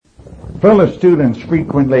Fellow students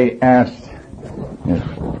frequently ask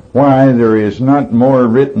why there is not more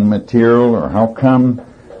written material, or how come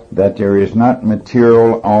that there is not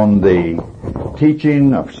material on the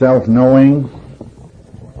teaching of self-knowing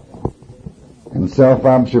and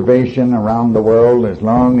self-observation around the world, as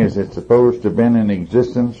long as it's supposed to have been in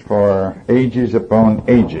existence for ages upon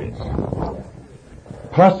ages.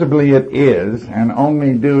 Possibly it is, and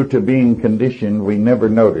only due to being conditioned we never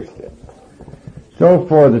noticed it. So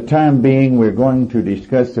for the time being, we're going to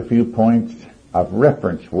discuss a few points of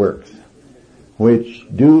reference works which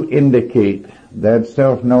do indicate that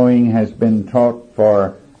self-knowing has been taught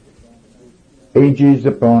for ages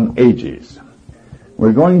upon ages.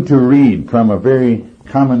 We're going to read from a very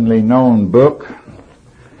commonly known book,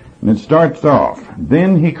 and it starts off,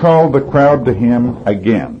 "Then he called the crowd to him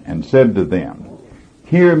again and said to them,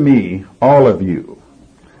 'Hear me, all of you,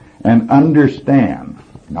 and understand,'"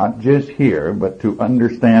 not just hear, but to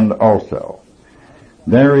understand also.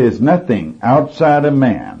 "There is nothing outside a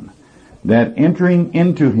man that entering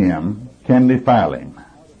into him can defile him,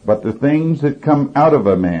 but the things that come out of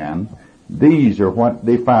a man, these are what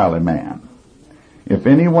defile a man. If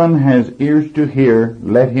anyone has ears to hear,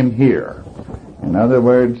 let him hear." In other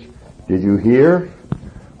words, did you hear,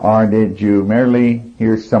 or did you merely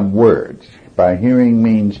hear some words? By hearing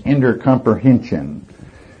means intercomprehension.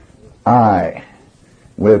 I,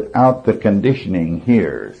 without the conditioning,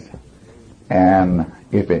 hears. And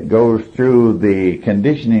if it goes through the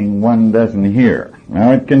conditioning, one doesn't hear.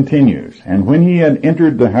 Now it continues. "And when he had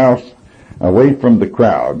entered the house away from the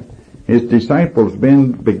crowd, his disciples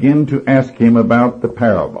begin to ask him about the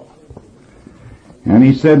parable. And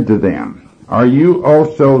he said to them, 'Are you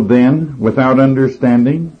also then without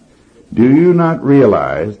understanding? Do you not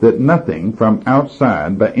realize that nothing from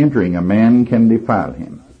outside by entering a man can defile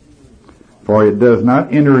him? For it does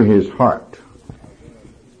not enter his heart,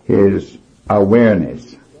 his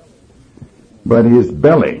awareness, but his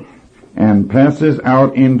belly, and passes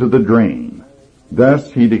out into the drain.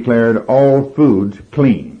 Thus he declared all foods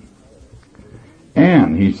clean.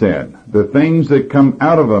 And he said, the things that come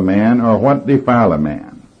out of a man are what defile a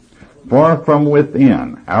man. For from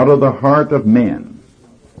within, out of the heart of men,"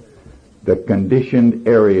 the conditioned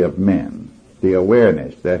area of men, the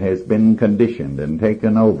awareness that has been conditioned and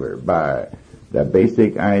taken over by the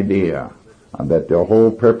basic idea that the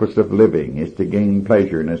whole purpose of living is to gain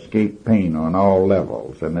pleasure and escape pain on all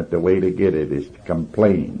levels, and that the way to get it is to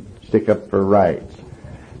complain, stick up for rights,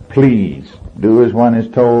 please, do as one is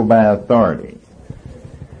told by authority,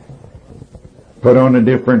 put on a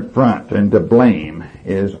different front, and to blame,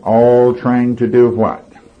 is all trying to do what?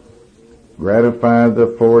 Gratify the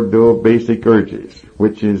four dual basic urges,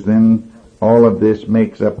 which is then all of this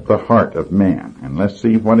makes up the heart of man. And let's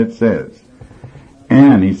see what it says.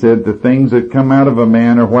 "And he said, the things that come out of a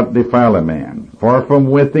man are what defile a man. For from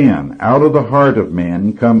within, out of the heart of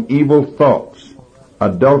man, come evil thoughts,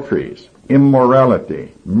 adulteries,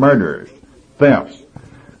 immorality, murders, thefts,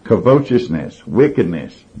 covetousness,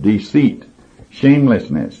 wickedness, deceit,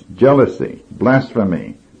 shamelessness, jealousy,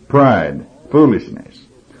 blasphemy, pride, foolishness.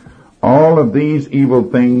 All of these evil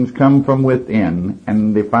things come from within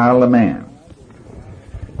and defile a man."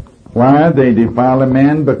 Why they defile a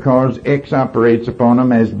man? Because X operates upon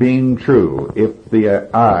them as being true if the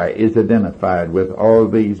I is identified with all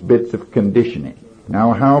these bits of conditioning.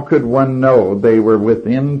 Now how could one know they were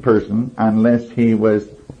within person unless he was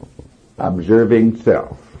observing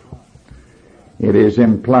self? It is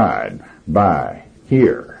implied by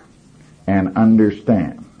hear and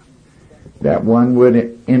understand that one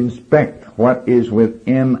would inspect what is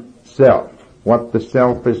within self, what the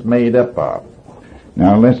self is made up of.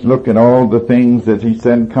 Now let's look at all the things that he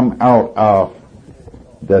said come out of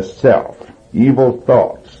the self. Evil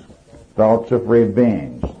thoughts, thoughts of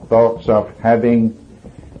revenge, thoughts of having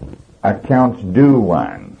accounts due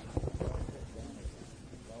one,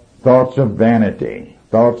 thoughts of vanity,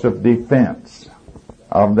 thoughts of defense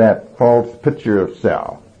of that false picture of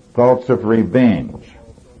self, thoughts of revenge,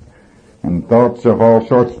 and thoughts of all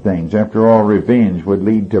sorts of things. After all, revenge would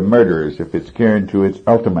lead to murders if it's carried to its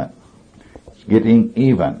ultimate. It's getting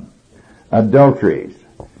even. Adulteries,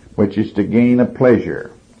 which is to gain a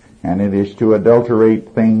pleasure, and it is to adulterate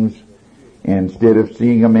things instead of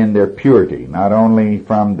seeing them in their purity, not only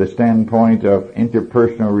from the standpoint of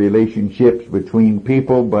interpersonal relationships between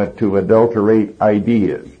people, but to adulterate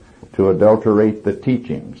ideas, to adulterate the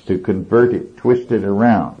teachings, to convert it, twist it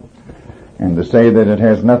around, and to say that it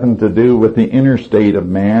has nothing to do with the inner state of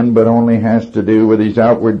man, but only has to do with his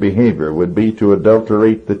outward behavior, would be to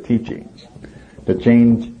adulterate the teachings, to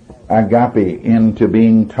change agape into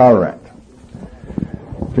being tolerant,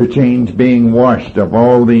 to change being washed of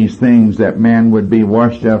all these things that man would be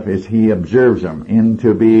washed of as he observes them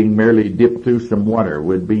into being merely dipped through some water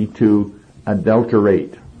would be to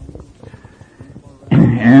adulterate.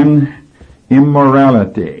 And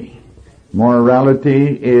immorality.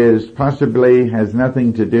 Morality is possibly has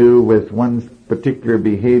nothing to do with one's particular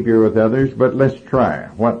behavior with others, but let's try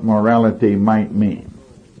what morality might mean.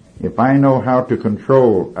 If I know how to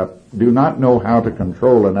do not know how to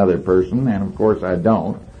control another person, and of course I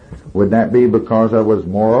don't, would that be because I was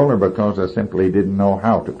moral or because I simply didn't know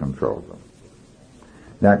how to control them?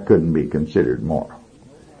 That couldn't be considered moral.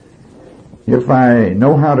 If I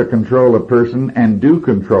know how to control a person and do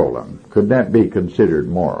control them, could that be considered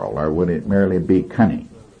moral, or would it merely be cunning?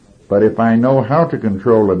 But if I know how to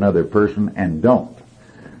control another person and don't,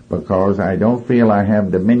 because I don't feel I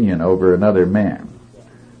have dominion over another man,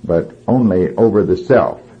 but only over the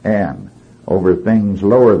self and over things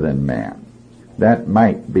lower than man, that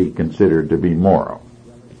might be considered to be moral.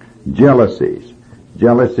 Jealousies.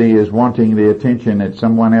 Jealousy is wanting the attention that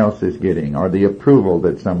someone else is getting or the approval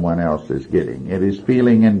that someone else is getting. It is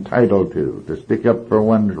feeling entitled to stick up for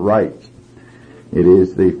one's rights. It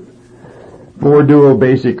is the four dual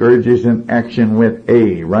basic urges in action with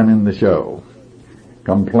A, running the show.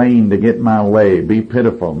 Complain to get my way, be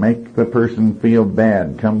pitiful, make the person feel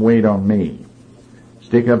bad, come wait on me.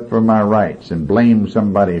 Stick up for my rights and blame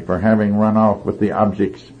somebody for having run off with the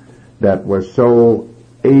objects that was so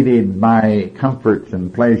aided my comforts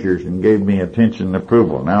and pleasures and gave me attention and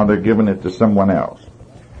approval. Now they're giving it to someone else.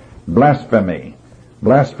 Blasphemy.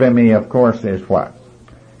 Blasphemy, of course, is what?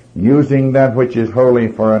 Using that which is holy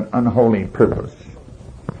for an unholy purpose.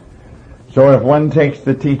 So if one takes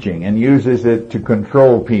the teaching and uses it to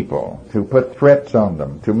control people, to put threats on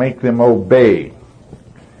them, to make them obey,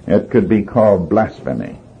 it could be called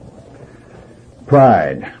blasphemy.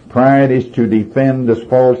 Pride. Pride is to defend this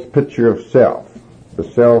false picture of self. The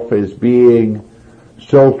self is being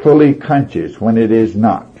so fully conscious when it is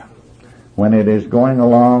not. When it is going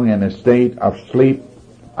along in a state of sleep,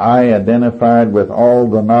 I identified with all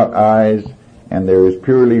the not I's, and there is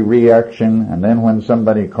purely reaction, and then when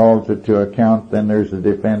somebody calls it to account, then there's a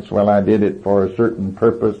defense, well, I did it for a certain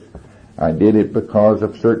purpose. I did it because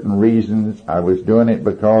of certain reasons. I was doing it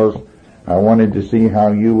because I wanted to see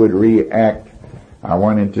how you would react. I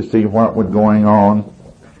wanted to see what was going on.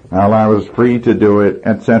 Well, I was free to do it,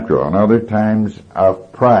 etc. And other times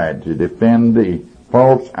of pride to defend the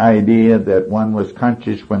false idea that one was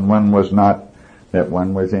conscious when one was not, that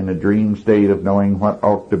one was in a dream state of knowing what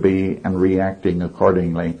ought to be and reacting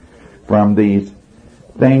accordingly from these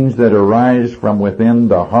things that arise from within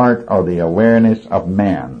the heart or the awareness of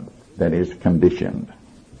man that is conditioned.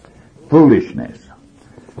 Foolishness.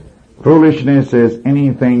 Foolishness is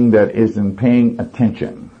anything that isn't paying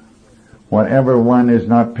attention. Whatever one is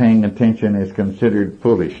not paying attention is considered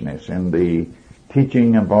foolishness in the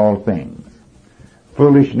teaching of all things.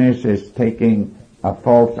 Foolishness is taking a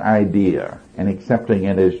false idea and accepting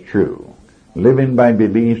it as true. Living by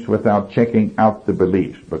beliefs without checking out the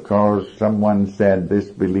beliefs because someone said this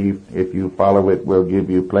belief, if you follow it, will give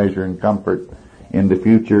you pleasure and comfort in the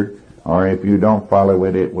future, or if you don't follow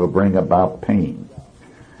it, it will bring about pain.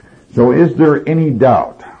 So is there any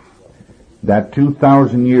doubt that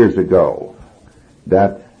 2,000 years ago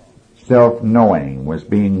that self-knowing was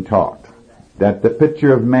being taught, that the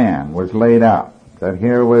picture of man was laid out, that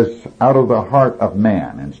here was out of the heart of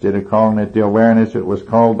man. Instead of calling it the awareness, it was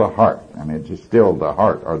called the heart, and it is still the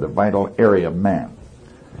heart or the vital area of man.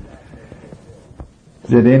 Is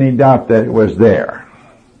there any doubt that it was there,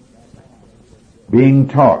 being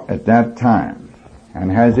taught at that time? And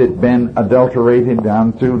has it been adulterated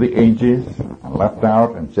down through the ages and left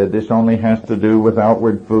out and said this only has to do with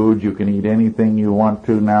outward food? You can eat anything you want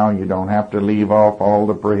to now. You don't have to leave off all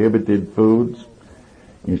the prohibited foods.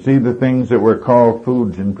 You see, the things that were called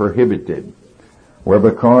foods and prohibited were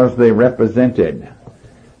because they represented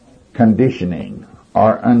conditioning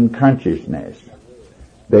or unconsciousness.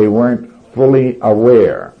 They weren't fully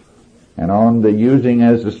aware. And on the using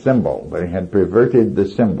as a symbol, they had perverted the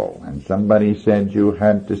symbol, and somebody said you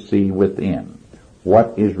had to see within.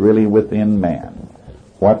 What is really within man?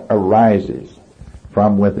 What arises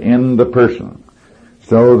from within the person,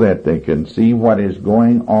 so that they can see what is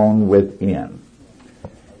going on within.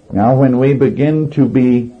 Now when we begin to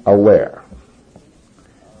be aware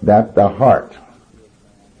that the heart,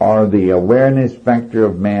 or the awareness factor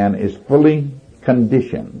of man, is fully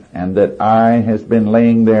conditioned, and that I has been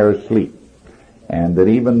laying there asleep, and that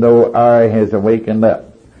even though I has awakened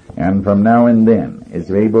up, and from now and then is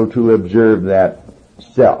able to observe that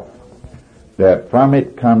self, that from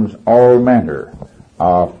it comes all manner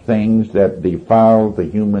of things that defile the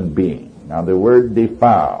human being. Now the word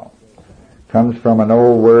defile comes from an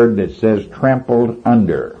old word that says trampled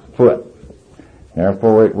under foot.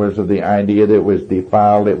 Therefore it was of the idea that it was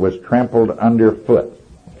defiled, it was trampled underfoot.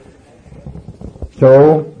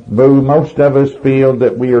 So most of us feel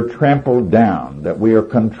that we are trampled down, that we are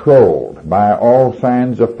controlled by all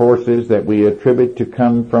kinds of forces that we attribute to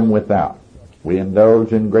come from without. We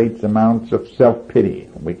indulge in great amounts of self-pity.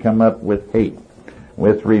 We come up with hate,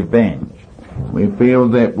 with revenge. We feel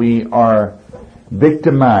that we are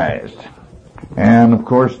victimized. And of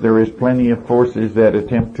course there is plenty of forces that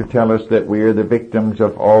attempt to tell us that we are the victims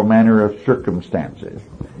of all manner of circumstances.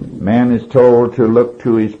 Man is told to look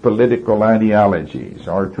to his political ideologies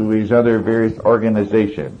or to his other various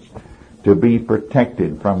organizations to be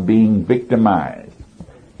protected from being victimized.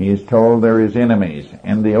 He is told there is enemies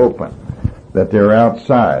in the open, that they're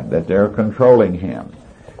outside, that they're controlling him,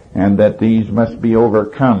 and that these must be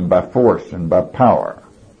overcome by force and by power.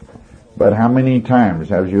 But how many times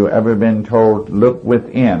have you ever been told, look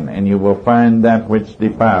within and you will find that which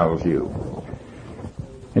defiles you?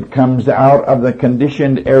 It comes out of the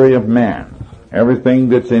conditioned area of man. Everything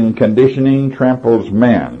that's in conditioning tramples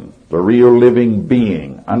man, the real living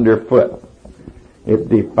being, underfoot. It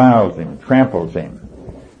defiles him, tramples him,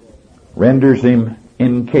 renders him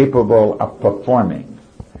incapable of performing,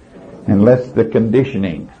 and lets the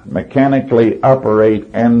conditioning mechanically operate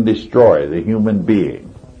and destroy the human being.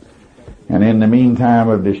 And in the meantime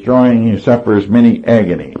of destroying, he suffers many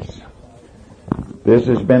agonies. This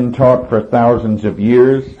has been taught for thousands of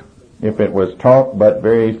years. If it was taught, but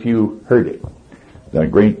very few heard it. The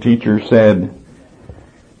great teacher said,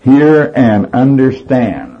 hear and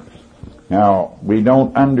understand. Now, we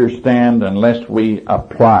don't understand unless we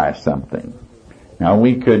apply something. Now,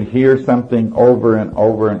 we could hear something over and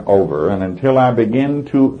over and over, and until I begin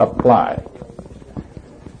to apply it,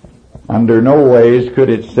 under no ways could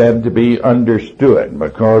it said to be understood,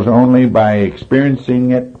 because only by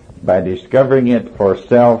experiencing it, by discovering it for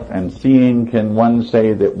self and seeing, can one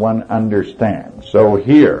say that one understands. So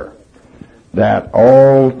here, that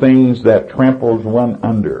all things that tramples one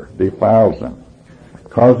under, defiles them,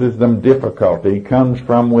 causes them difficulty, comes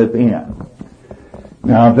from within.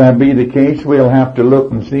 Now, if that be the case, we'll have to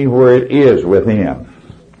look and see where it is within.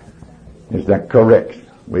 Is that correct?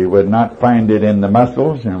 We would not find it in the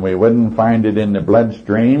muscles, and we wouldn't find it in the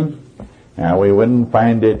bloodstream, and we wouldn't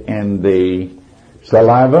find it in the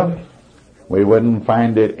saliva. We wouldn't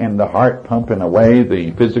find it in the heart pumping away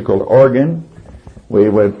the physical organ. We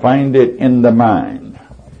would find it in the mind,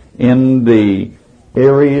 in the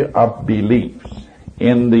area of beliefs,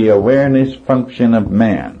 in the awareness function of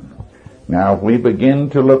man. Now, if we begin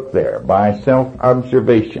to look there by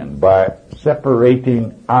self-observation, by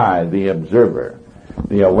separating I, the observer,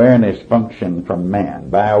 the awareness function from man,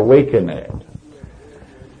 by awakening it,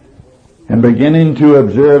 and beginning to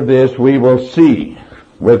observe this, we will see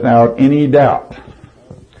without any doubt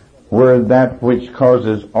where that which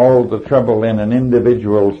causes all the trouble in an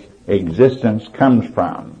individual's existence comes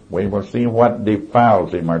from. We will see what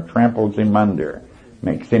defiles him or tramples him under,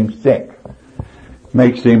 makes him sick,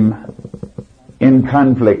 makes him in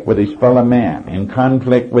conflict with his fellow man, in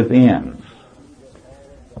conflict within.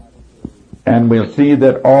 And we'll see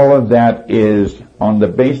that all of that is on the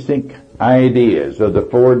basic ideas of the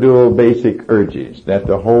four dual basic urges, that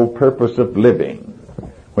the whole purpose of living,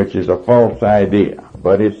 which is a false idea,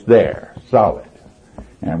 but it's there, solid,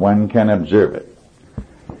 and one can observe it,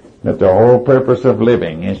 that the whole purpose of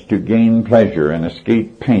living is to gain pleasure and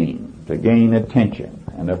escape pain, to gain attention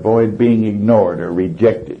and avoid being ignored or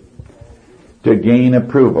rejected, to gain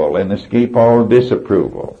approval and escape all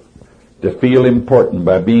disapproval, to feel important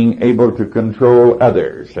by being able to control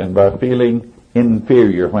others and by feeling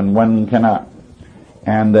inferior when one cannot,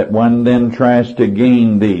 and that one then tries to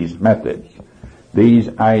gain these methods, these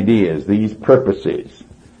ideas, these purposes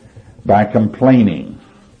by complaining.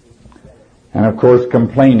 And of course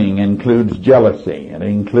complaining includes jealousy, it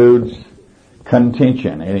includes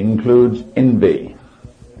contention, it includes envy.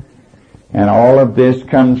 And all of this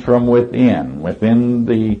comes from within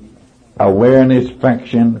the awareness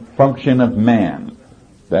function of man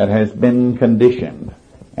that has been conditioned.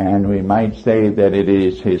 And we might say that it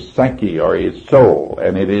is his psyche or his soul,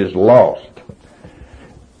 and it is lost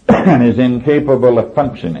and is incapable of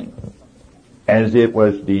functioning as it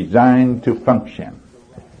was designed to function.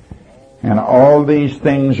 And all these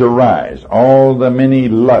things arise, all the many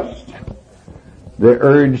lusts, the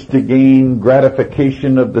urge to gain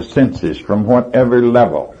gratification of the senses from whatever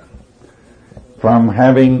level, from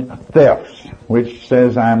having thefts, which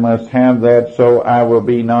says I must have that so I will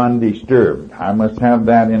be non-disturbed. I must have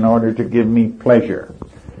that in order to give me pleasure.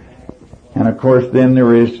 And of course then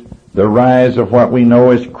there is the rise of what we know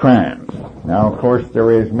as crimes. Now of course there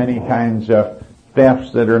is many kinds of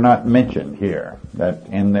thefts that are not mentioned here, that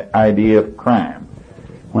in the idea of crime.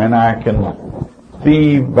 When I can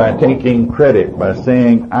thieve by taking credit, by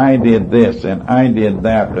saying I did this and I did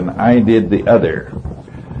that and I did the other.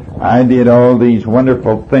 I did all these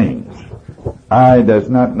wonderful things. I does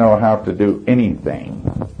not know how to do anything.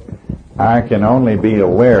 I can only be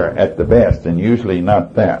aware at the best, and usually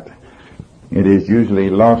not that. It is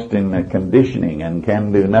usually lost in the conditioning and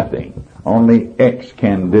can do nothing. Only X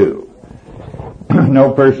can do.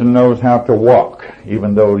 No person knows how to walk,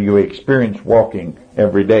 even though you experience walking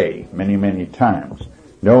every day, many, many times.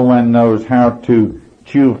 No one knows how to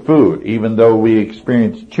chew food, even though we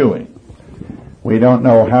experience chewing. We don't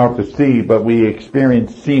know how to see, but we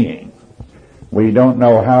experience seeing. We don't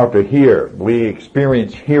know how to hear. We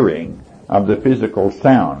experience hearing of the physical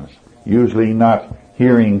sounds, usually not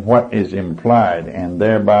hearing what is implied and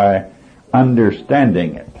thereby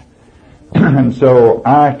understanding it. And so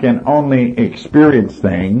I can only experience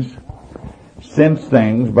things, sense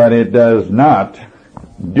things, but it does not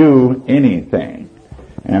do anything.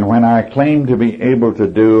 And when I claim to be able to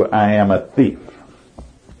do, I am a thief.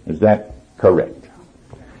 Is that correct?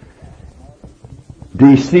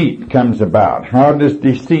 Deceit comes about. How does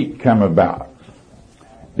deceit come about?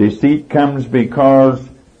 Deceit comes because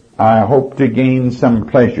I hope to gain some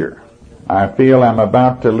pleasure. I feel I'm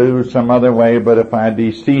about to lose some other way, but if I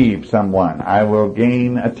deceive someone, I will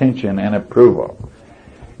gain attention and approval.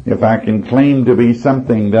 If I can claim to be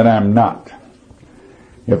something that I'm not.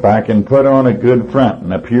 If I can put on a good front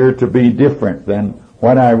and appear to be different than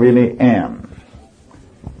what I really am.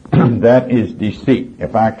 That is deceit.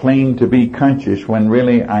 If I claim to be conscious when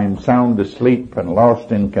really I'm sound asleep and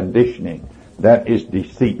lost in conditioning, that is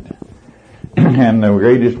deceit. And the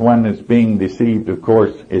greatest one that's being deceived, of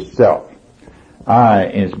course, is self. I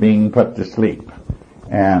is being put to sleep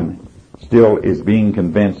and still is being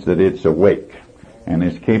convinced that it's awake and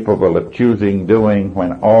is capable of choosing doing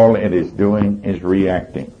when all it is doing is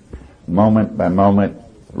reacting. Moment by moment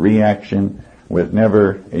reaction with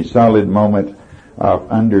never a solid moment of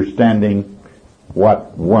understanding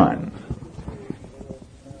what won.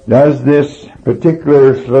 Does this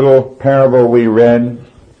particular little parable we read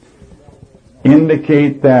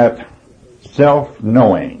indicate that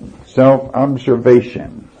self-knowing,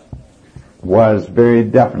 self-observation was very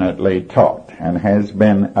definitely taught and has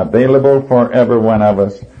been available for every one of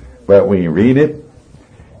us, but we read it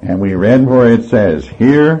and we read where it says,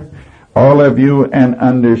 "Hear all of you and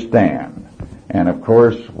understand." And of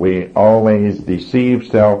course, we always deceive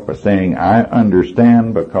self by saying, I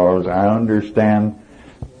understand because I understand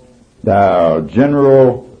the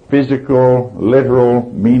general, physical, literal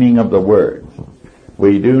meaning of the words.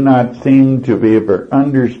 We do not seem to be able to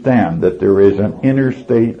understand that there is an inner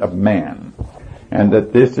state of man, and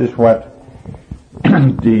that this is what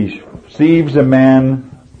deceives a man,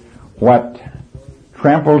 what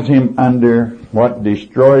tramples him under, what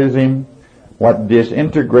destroys him, what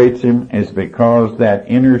disintegrates him is because that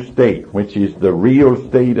inner state, which is the real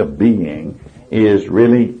state of being, is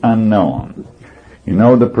really unknown. You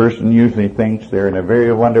know, the person usually thinks they're in a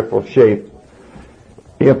very wonderful shape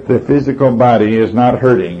if the physical body is not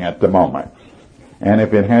hurting at the moment. And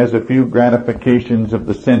if it has a few gratifications of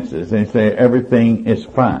the senses, they say everything is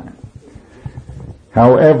fine.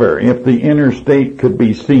 However, if the inner state could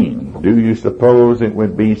be seen, do you suppose it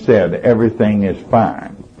would be said everything is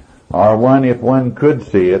fine? Or if one could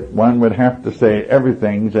see it, one would have to say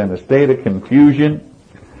everything's in a state of confusion,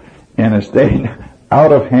 in a state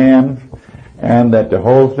out of hand, and that the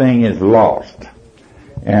whole thing is lost.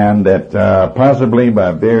 And that possibly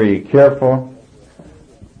by very careful,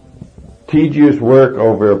 tedious work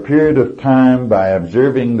over a period of time, by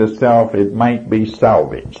observing the self, it might be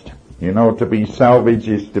salvaged. You know, to be salvaged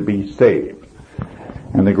is to be saved.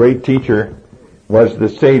 And the great teacher was the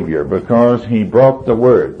Savior because he brought the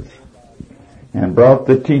words and brought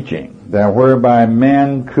the teaching that whereby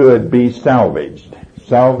man could be salvaged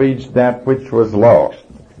that which was lost,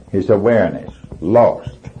 his awareness,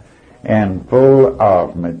 lost, and full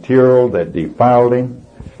of material that defiled him,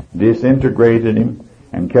 disintegrated him,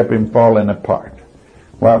 and kept him falling apart.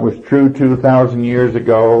 What was true 2,000 years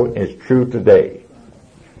ago is true today.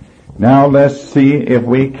 Now let's see if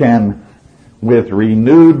we can, with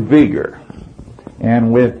renewed vigor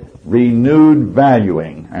and with renewed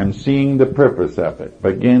valuing and seeing the purpose of it,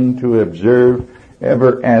 begin to observe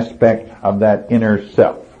every aspect of that inner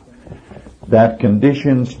self. that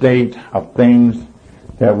conditioned state of things,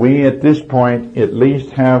 that we at this point at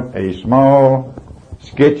least have a small,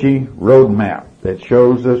 sketchy roadmap that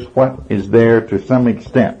shows us what is there to some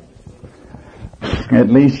extent. At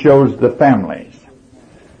least shows the families.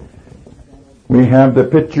 We have the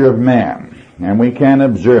picture of man, and we can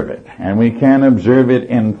observe it, and we can observe it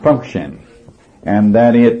in function, and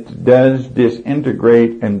that it does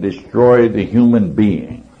disintegrate and destroy the human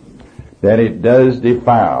being, that it does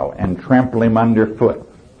defile and trample him underfoot.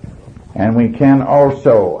 And we can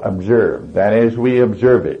also observe that as we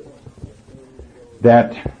observe it,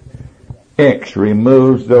 that X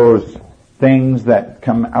removes those things that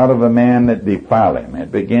come out of a man that defile him.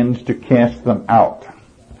 It begins to cast them out.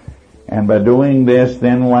 And by doing this,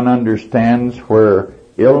 then one understands where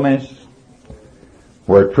illness,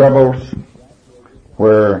 where troubles,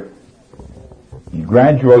 where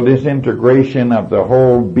gradual disintegration of the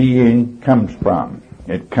whole being comes from.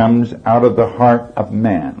 It comes out of the heart of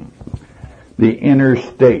man. The inner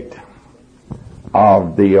state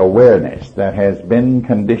of the awareness that has been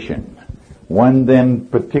conditioned. One then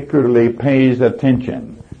particularly pays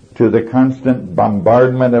attention to the constant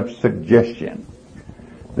bombardment of suggestion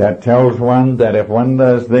that tells one that if one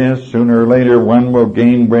does this, sooner or later one will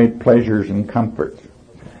gain great pleasures and comforts.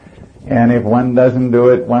 And if one doesn't do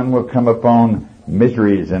it, one will come upon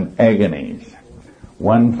miseries and agonies.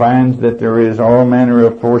 One finds that there is all manner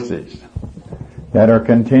of forces that are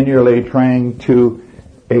continually trying to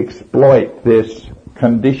exploit this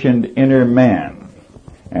conditioned inner man,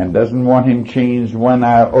 and doesn't want him changed one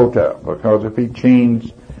iota, because if he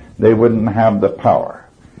changed, they wouldn't have the power.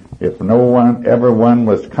 If no one ever one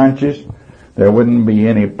was conscious, there wouldn't be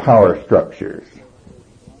any power structures.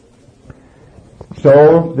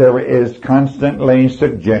 So there is constantly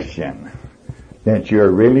suggestion that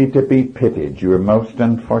you're really to be pitied, you're most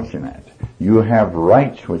unfortunate. You have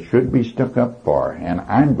rights which should be stuck up for, and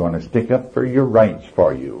I'm going to stick up for your rights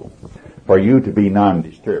for you to be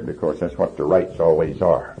non-disturbed. Of course, that's what the rights always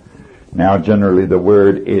are. Now, generally the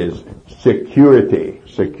word is security.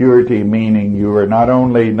 Security meaning you are not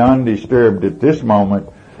only non-disturbed at this moment,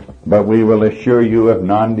 but we will assure you of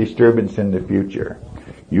non-disturbance in the future.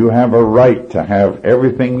 You have a right to have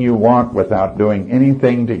everything you want without doing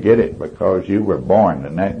anything to get it, because you were born,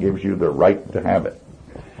 and that gives you the right to have it.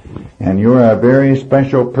 And you are a very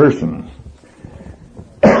special person.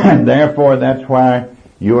 And therefore, that's why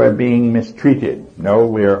you are being mistreated. No,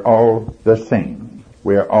 we are all the same.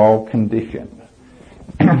 We are all conditioned.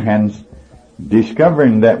 And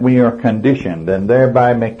discovering that we are conditioned and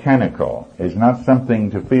thereby mechanical is not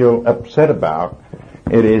something to feel upset about.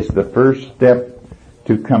 It is the first step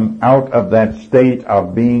to come out of that state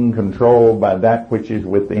of being controlled by that which is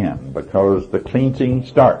within, because the cleansing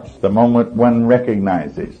starts the moment one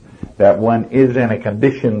recognizes that one is in a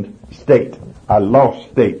conditioned state, a lost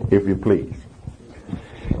state, if you please,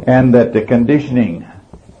 and that the conditioning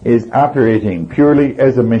is operating purely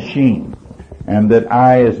as a machine, and that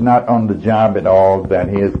I is not on the job at all, that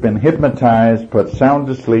he has been hypnotized, put sound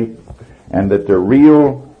asleep, and that the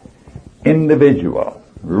real individual,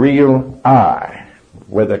 real I,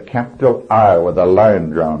 with a capital I with a line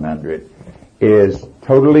drawn under it, is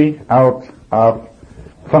totally out of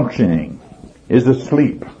functioning, is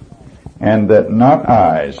asleep, and that not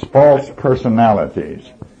I's, false personalities,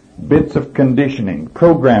 bits of conditioning,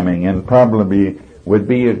 programming, and probably would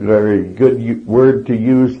be a very good word to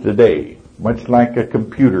use today, much like a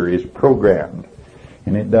computer is programmed,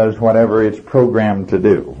 and it does whatever it's programmed to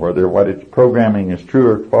do. Whether what it's programming is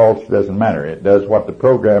true or false doesn't matter. It does what the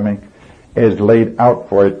programming is laid out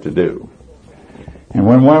for it to do. And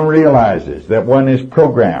when one realizes that one is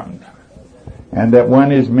programmed and that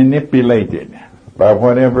one is manipulated by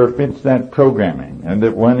whatever fits that programming, and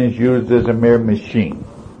that one is used as a mere machine,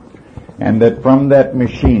 and that from that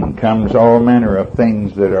machine comes all manner of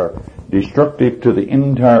things that are destructive to the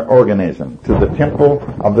entire organism, to the temple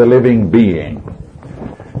of the living being,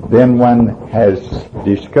 then one has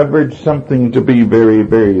discovered something to be very,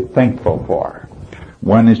 very thankful for.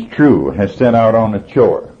 One is true, has set out on a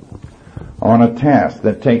chore, on a task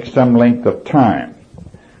that takes some length of time,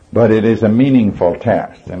 but it is a meaningful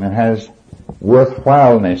task, and it has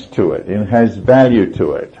worthwhileness to it, it has value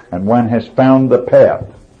to it, and one has found the path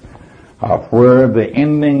of where the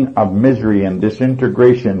ending of misery and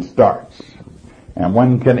disintegration starts, and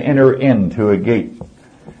one can enter into a gate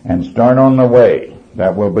and start on the way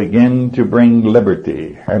that will begin to bring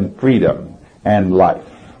liberty and freedom and life.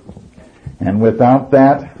 And without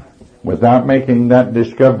that, without making that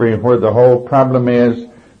discovery where the whole problem is,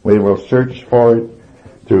 we will search for it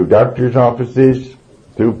through doctors' offices,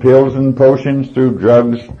 through pills and potions, through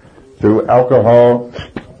drugs, through alcohol,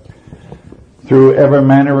 through every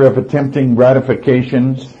manner of attempting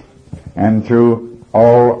gratifications, and through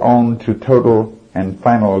all on to total and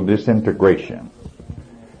final disintegration.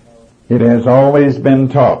 It has always been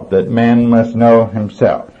taught that man must know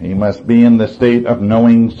himself. He must be in the state of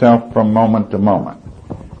knowing self from moment to moment.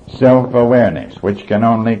 Self-awareness, which can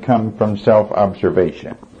only come from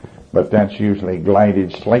self-observation. But that's usually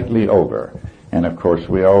glided slightly over. And of course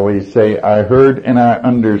we always say, I heard and I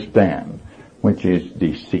understand, which is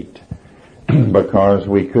deceit. Because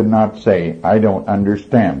we could not say, I don't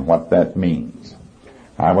understand what that means.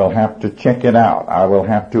 I will have to check it out. I will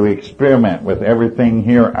have to experiment with everything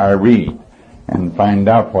here I read and find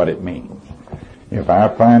out what it means. If I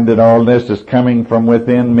find that all this is coming from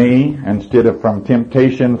within me instead of from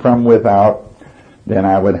temptation from without, then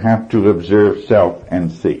I would have to observe self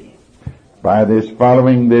and see. By this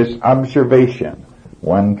following this observation,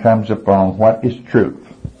 one comes upon what is truth.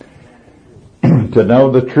 To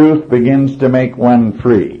know the truth begins to make one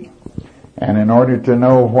free. And in order to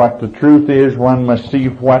know what the truth is, one must see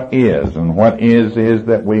what is. And what is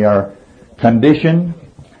that we are conditioned,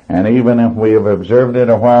 and even if we have observed it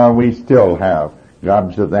a while, we still have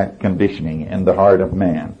gobs of that conditioning in the heart of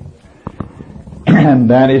man. And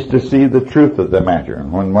that is to see the truth of the matter.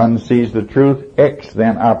 And when one sees the truth, X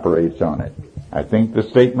then operates on it. I think the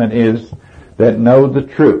statement is that know the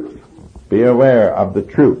truth. Be aware of the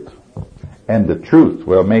truth. And the truth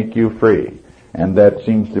will make you free. And that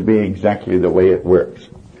seems to be exactly the way it works.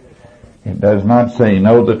 It does not say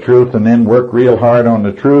know the truth and then work real hard on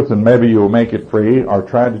the truth and maybe you'll make it free, or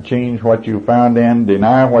try to change what you found and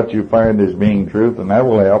deny what you find as being truth, and that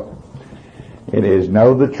will help. It is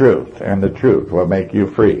know the truth, and the truth will make you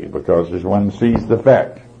free, because as one sees the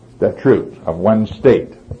fact, the truth of one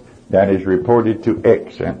state, that is reported to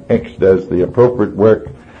X, and X does the appropriate work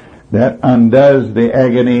that undoes the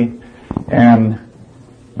agony and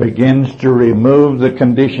begins to remove the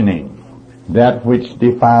conditioning, that which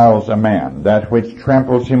defiles a man, that which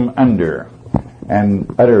tramples him under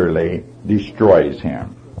and utterly destroys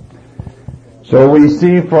him. So we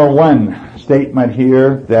see for one statement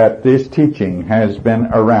here that this teaching has been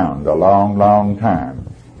around a long, long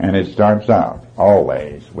time, and it starts out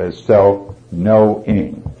always with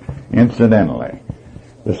self-knowing. Incidentally,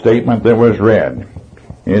 the statement that was read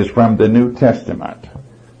is from the New Testament,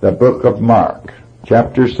 the book of Mark,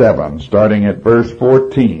 chapter 7, starting at verse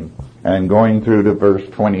 14 and going through to verse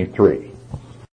 23.